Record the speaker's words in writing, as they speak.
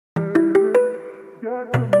Hi,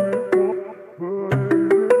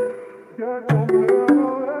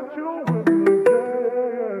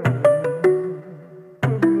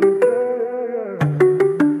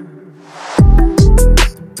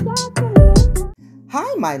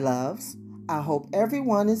 my loves. I hope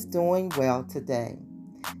everyone is doing well today.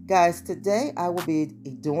 Guys, today I will be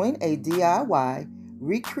doing a DIY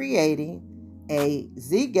recreating a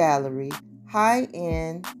Zgallerie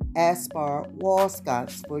high-end Aspar wall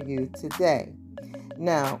sconce for you today.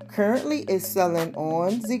 Now, currently it's selling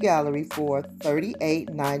on Zgallerie for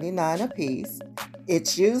 $38.99 a piece.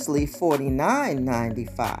 It's usually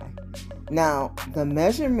 $49.95. Now, the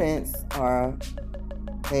measurements are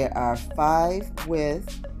 5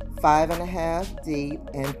 width, 5.5 deep,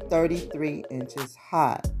 and 33 inches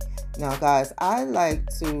high. Now, guys, I like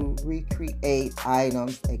to recreate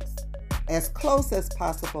items as close as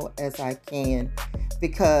possible as I can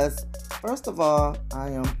because, first of all, I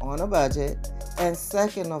am on a budget, and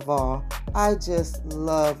second of all, I just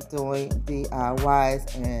love doing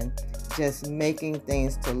DIYs and just making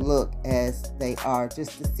things to look as they are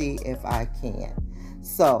just to see if I can.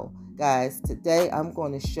 So, guys, today I'm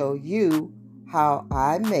going to show you how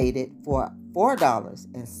I made it for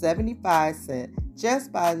 $4.75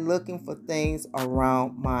 just by looking for things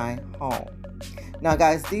around my home. Now,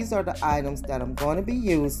 guys, these are the items that I'm going to be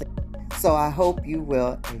using, so I hope you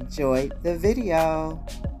will enjoy the video.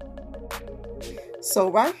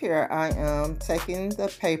 So right here I am taking the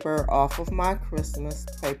paper off of my Christmas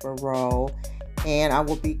paper roll, and I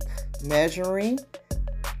will be measuring,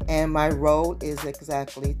 and my roll is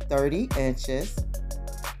exactly 30 inches.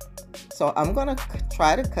 So I'm going to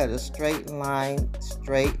try to cut a straight line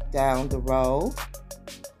straight down the roll.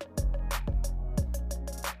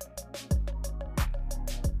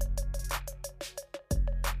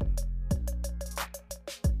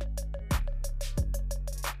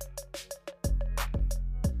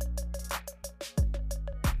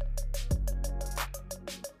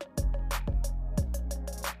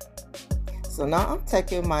 So now I'm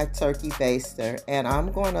taking my turkey baster and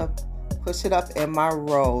I'm going to push it up in my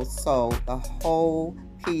roll so the whole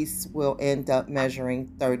piece will end up measuring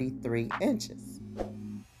 33 inches.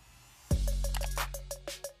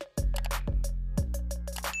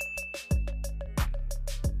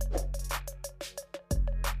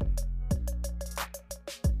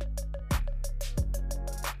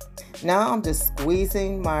 Now I'm just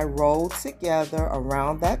squeezing my roll together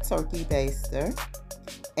around that turkey baster,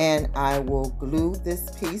 and I will glue this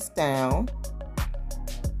piece down.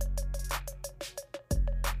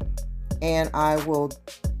 And I will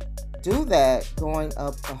do that going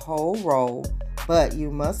up the whole roll, but you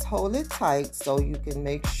must hold it tight so you can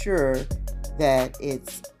make sure that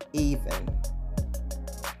it's even.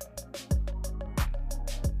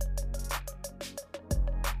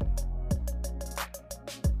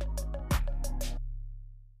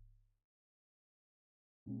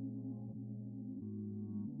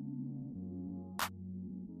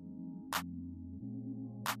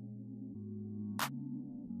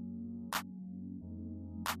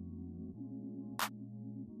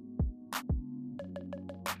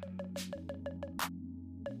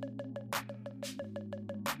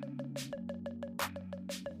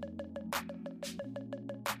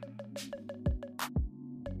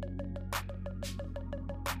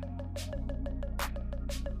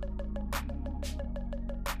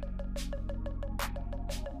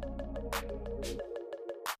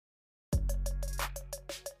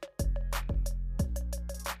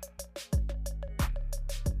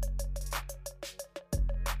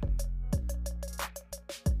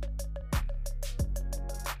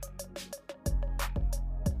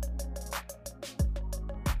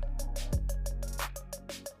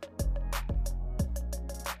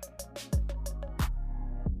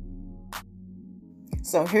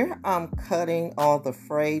 So here I'm cutting all the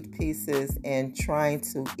frayed pieces and trying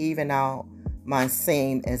to even out my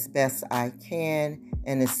seam as best I can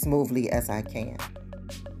and as smoothly as I can.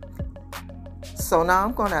 So now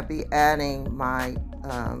I'm going to be adding my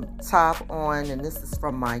top on, and this is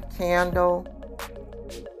from my candle.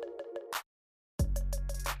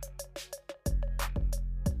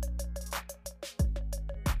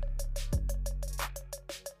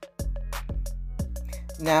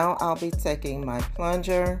 Now I'll be taking my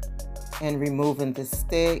plunger and removing the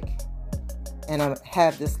stick, and I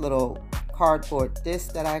have this little cardboard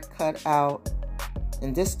disc that I cut out,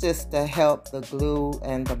 and this just to help the glue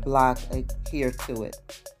and the block adhere to it.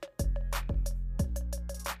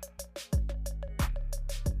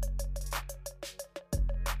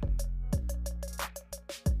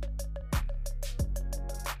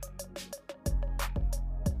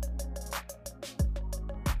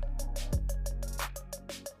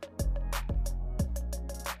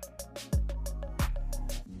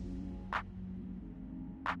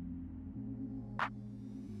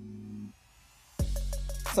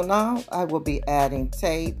 So now I will be adding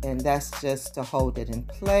tape, and that's just to hold it in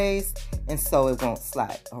place and so it won't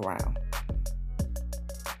slide around.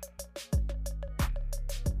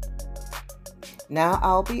 Now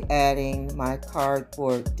I'll be adding my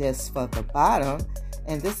cardboard disc for the bottom,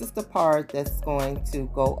 and this is the part that's going to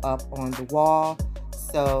go up on the wall.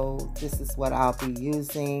 So this is what I'll be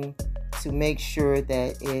using to make sure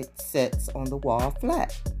that it sits on the wall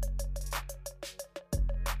flat.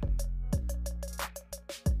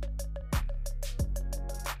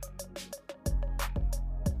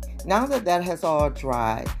 Now that that has all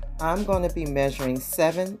dried, I'm going to be measuring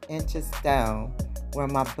 7 inches down where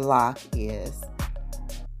my block is.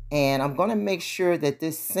 And I'm going to make sure that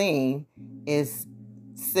this seam is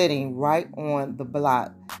sitting right on the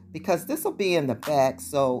block, because this will be in the back,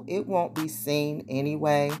 so it won't be seen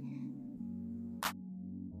anyway.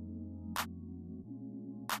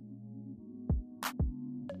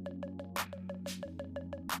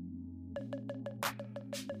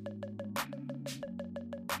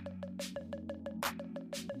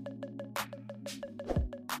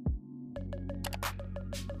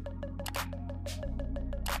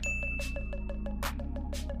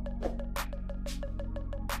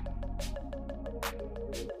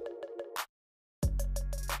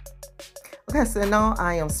 Okay, so now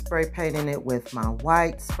I am spray painting it with my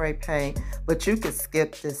white spray paint, but you could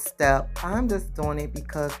skip this step. I'm just doing it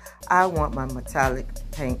because I want my metallic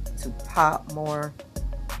paint to pop more.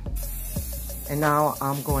 And now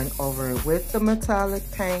I'm going over it with the metallic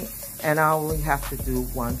paint, and I only have to do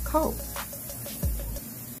one coat.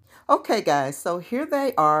 Okay guys, so here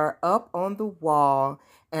they are up on the wall,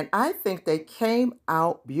 and I think they came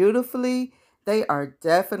out beautifully. They are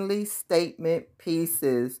definitely statement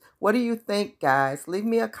pieces. What do you think, guys? Leave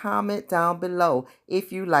me a comment down below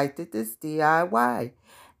if you liked this DIY.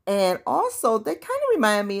 And also, they kind of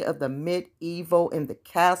remind me of the medieval and the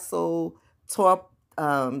castle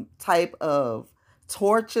type of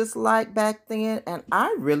torches like back then, and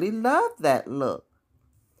I really love that look.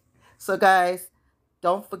 So guys,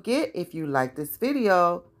 don't forget, if you like this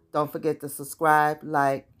video, don't forget to subscribe,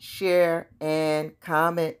 like, share, and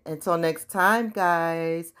comment. Until next time,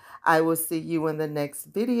 guys, I will see you in the next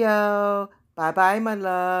video. Bye-bye, my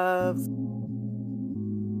loves.